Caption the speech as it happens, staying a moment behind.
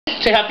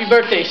Say happy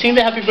birthday. Sing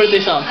the happy birthday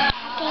song.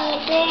 Happy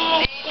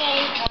birthday.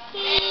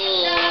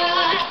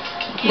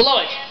 Blow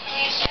it.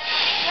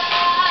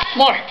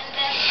 More.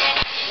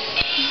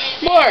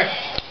 More.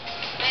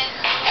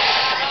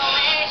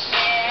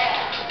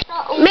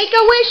 Make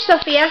a wish,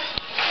 Sophia.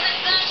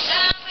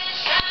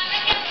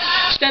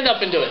 Stand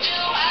up and do it.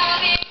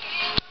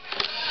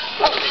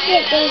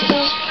 Oopsie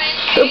daisy.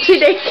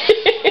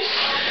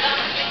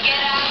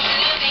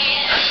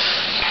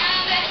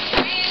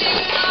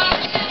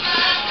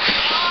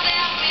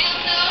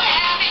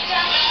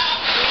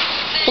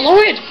 Blow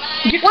it.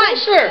 Get 1,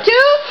 closer. 2,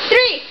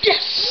 3.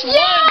 Yes. Yay!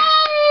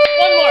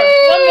 One more.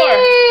 One more.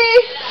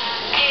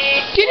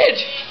 Get it.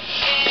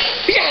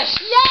 Yes.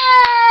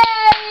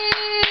 Yay!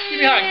 Give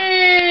me a hug.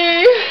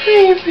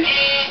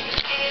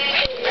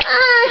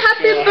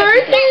 Happy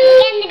birthday.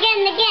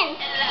 Again.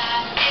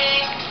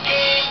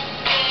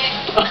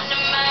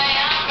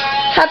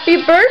 Happy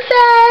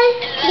birthday.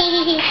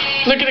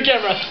 Look at the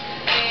camera.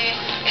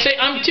 Say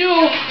I'm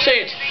 2.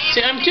 Say it.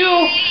 Say I'm 2.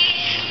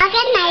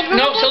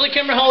 No, tell the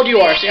camera how old you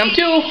are. Say I'm 2.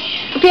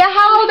 Sophia,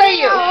 how old are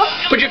you?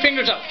 Put your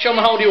fingers up. Show them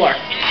how old you are.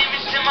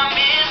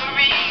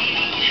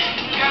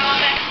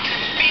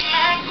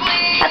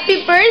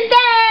 Happy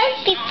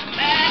birthday.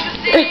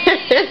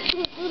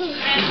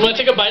 You want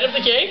to take a bite of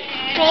the cake?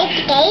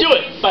 Do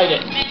it. Bite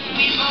it.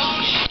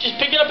 Just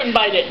pick it up and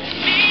bite it.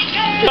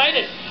 Bite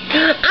it.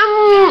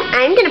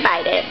 I'm gonna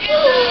bite it.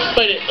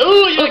 Bite it.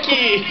 Ooh,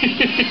 yucky.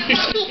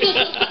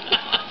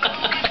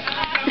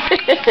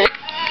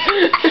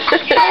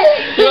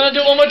 You want to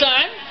do it one more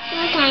time?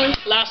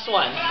 Last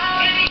one.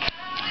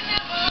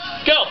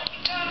 Go.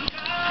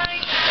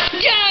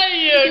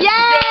 Yay!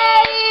 Yay!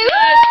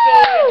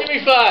 Give me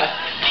 5.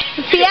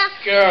 Sophia,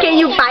 Girl. can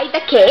you bite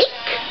the cake?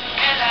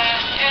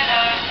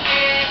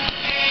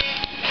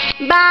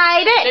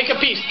 Bite it. Take a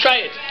piece. Try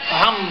it.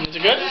 Is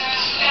it good?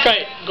 Try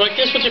it. Go like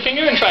this with your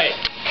finger and try it.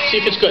 See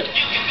if it's good.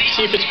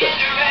 See if it's good.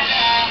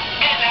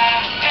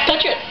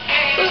 Touch it.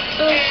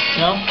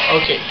 No?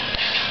 Okay.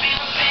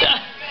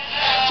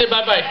 Say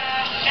bye-bye.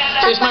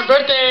 Say it's my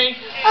birthday.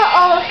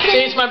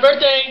 Say it's my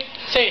birthday.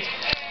 Say it.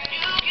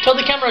 Tell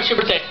the camera it's your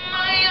birthday.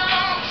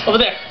 Over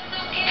there.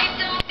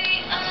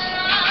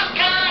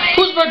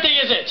 Whose birthday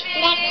is it?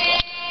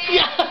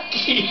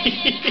 Yucky.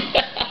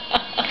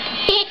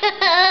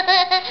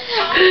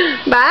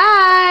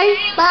 Bye.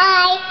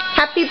 Bye.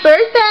 Happy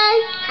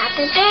birthday.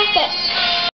 Happy birthday.